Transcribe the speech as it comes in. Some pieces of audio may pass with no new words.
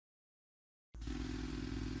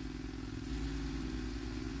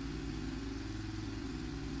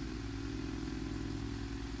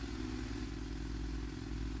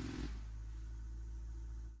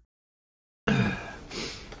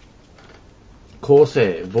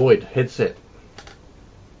Corsair Void headset.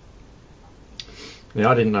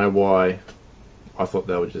 Now I didn't know why. I thought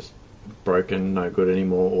they were just broken, no good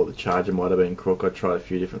anymore, or the charger might have been crook. I tried a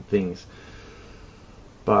few different things,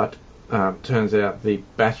 but turns out the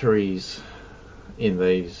batteries in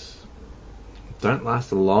these don't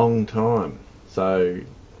last a long time. So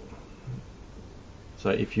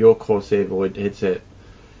if your Corsair Void headset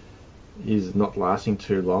is not lasting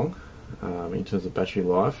too long in terms of battery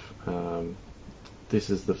life, this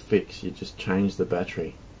is the fix. You just change the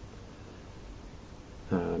battery.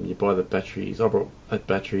 You buy the batteries. I bought a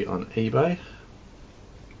battery on eBay,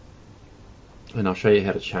 and I'll show you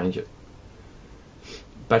how to change it.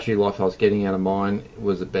 Battery life I was getting out of mine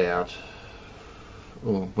was about,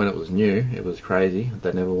 well, when it was new, it was crazy.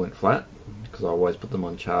 They never went flat because I always put them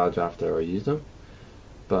on charge after I used them,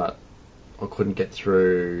 but I couldn't get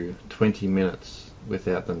through 20 minutes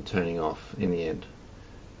without them turning off in the end,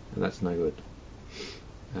 and that's no good.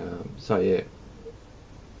 So yeah,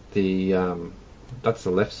 that's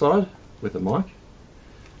the left side with the mic,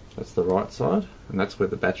 that's the right side, and that's where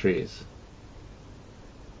the battery is.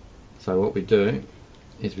 So what we do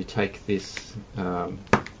is we take this,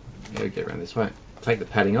 we get around this way, take the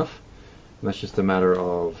padding off, and that's just a matter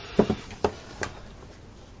of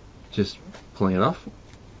just pulling it off,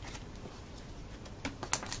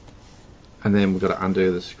 and then we've got to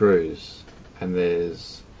undo the screws, and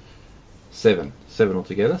there's seven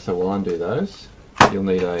altogether, so we'll undo those. You'll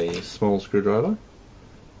need a small screwdriver.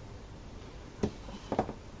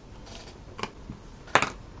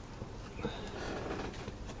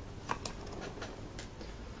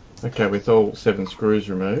 Okay, with all 7 screws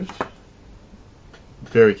removed,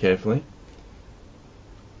 very carefully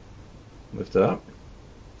lift it up,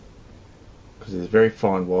 because there's very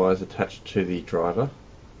fine wires attached to the driver,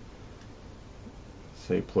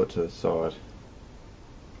 so you pull it to the side.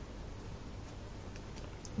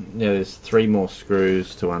 Now there's 3 more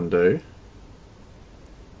screws to undo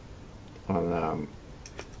on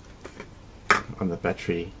the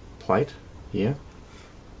battery plate here.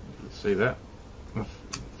 See that? My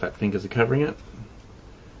fat fingers are covering it.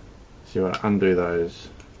 So you want to undo those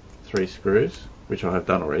 3 screws, which I have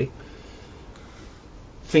done already.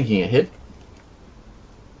 Thinking ahead,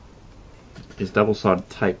 is double-sided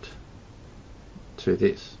taped to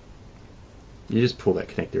this. You just pull that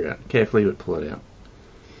connector out carefully, but pull it out.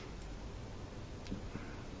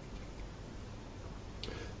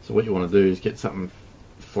 So what you want to do is get something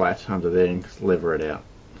flat under there and lever it out.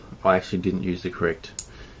 I actually didn't use the correct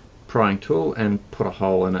prying tool and put a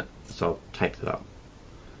hole in it, so I've taped it up.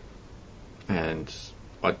 And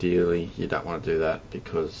ideally you don't want to do that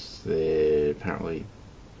because they're apparently,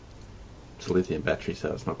 it's a lithium battery,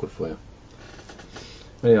 so it's not good for you.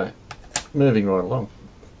 Anyway, moving right along,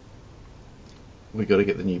 we've got to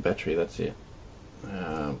get the new battery, that's it.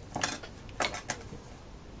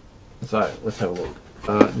 So let's have a look.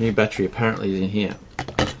 New battery apparently is in here.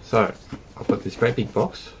 So I've got this great big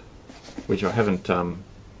box, which I haven't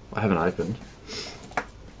opened.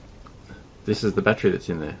 This is the battery that's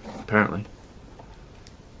in there, apparently.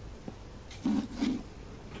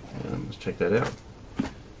 Let's check that out.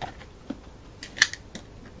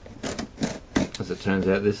 As it turns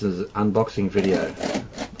out, this is an unboxing video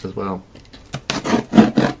as well.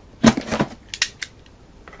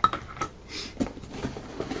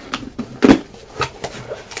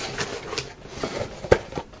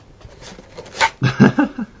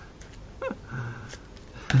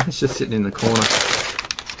 It's just sitting in the corner.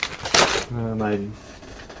 Maybe.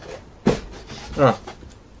 Alright.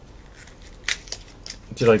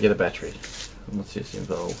 Did I get a battery? What's this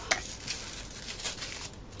involve?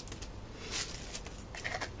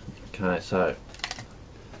 Okay, so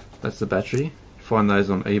that's the battery. Find those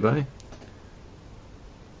on eBay.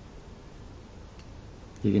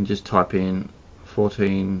 You can just type in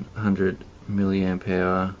 1400 milliamp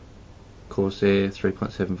hour Corsair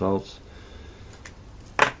 3.7 volts.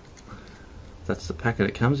 That's the packet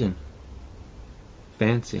it comes in.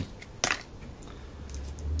 Fancy.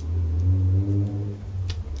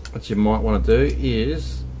 What you might want to do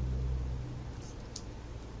is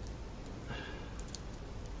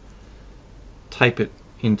tape it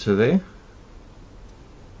into there.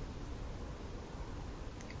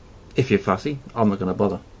 If you're fussy, I'm not going to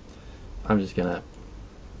bother. I'm just going to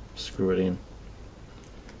screw it in.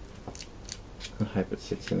 I hope it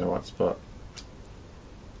sits in the right spot.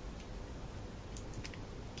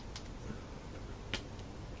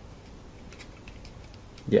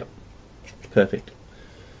 Yep, perfect.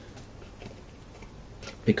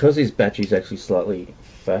 Because this battery is actually slightly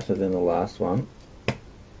fatter than the last one,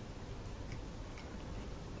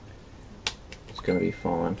 it's going to be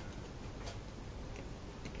fine.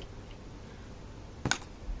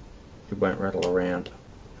 it won't rattle around.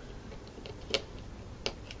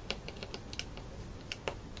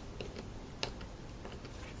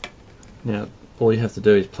 Now all you have to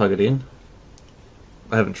do is plug it in.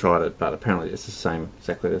 I haven't tried it, but apparently it's the same,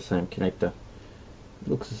 exactly the same connector. It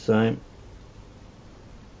looks the same.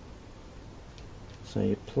 So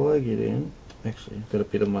you plug it in. Actually, I've got a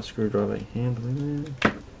bit of my screwdriver handle in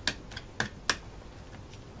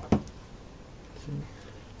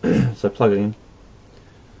there. So plug it in.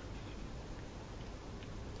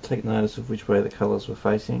 Take notice of which way the colours were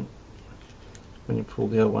facing when you pull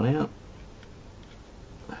the other one out.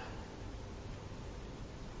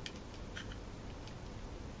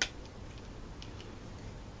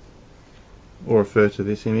 Or refer to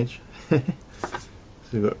this image. So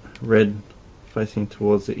we've got red facing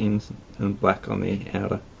towards the ins and black on the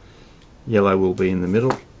outer. Yellow will be in the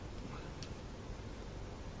middle.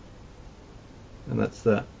 And that's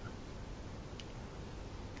that.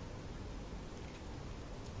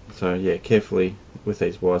 So yeah, carefully with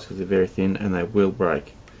these wires because they're very thin and they will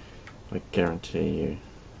break. I guarantee you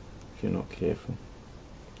if you're not careful.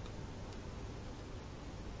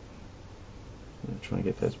 I'm trying to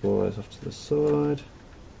get those wires off to the side.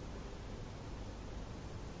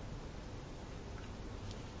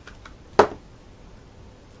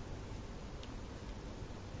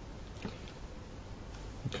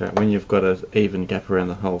 Okay, when you've got an even gap around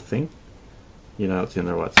the whole thing, you know it's in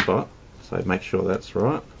the right spot. So make sure that's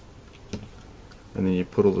right. And then you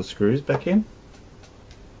put all the screws back in.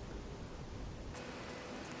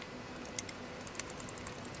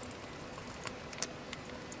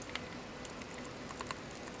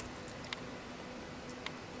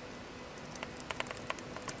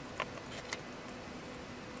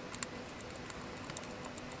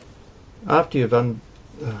 After you've done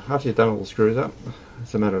all the screws up,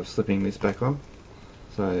 it's a matter of slipping this back on.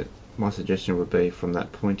 So my suggestion would be from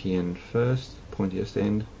that pointy end first, pointiest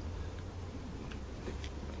end.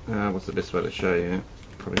 What's the best way to show you?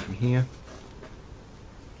 Probably from here.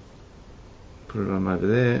 Put it on over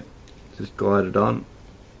there. Just glide it on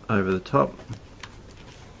over the top,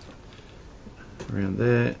 around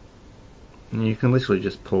there, and you can literally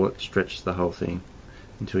just pull it, stretch the whole thing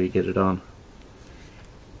until you get it on.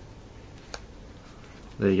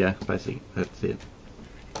 There you go, basically, that's it.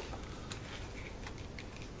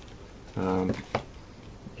 And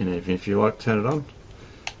if you like, turn it on.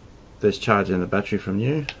 There's charge in the battery from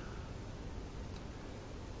you,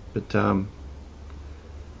 but plug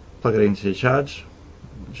it into your charge.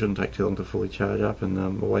 It shouldn't take too long to fully charge up, and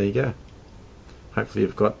away you go. Hopefully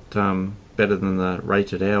you've got better than the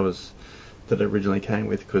rated hours that it originally came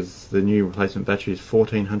with, because the new replacement battery is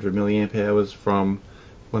 1400 milliamp hours from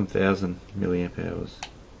 1000 milliamp hours.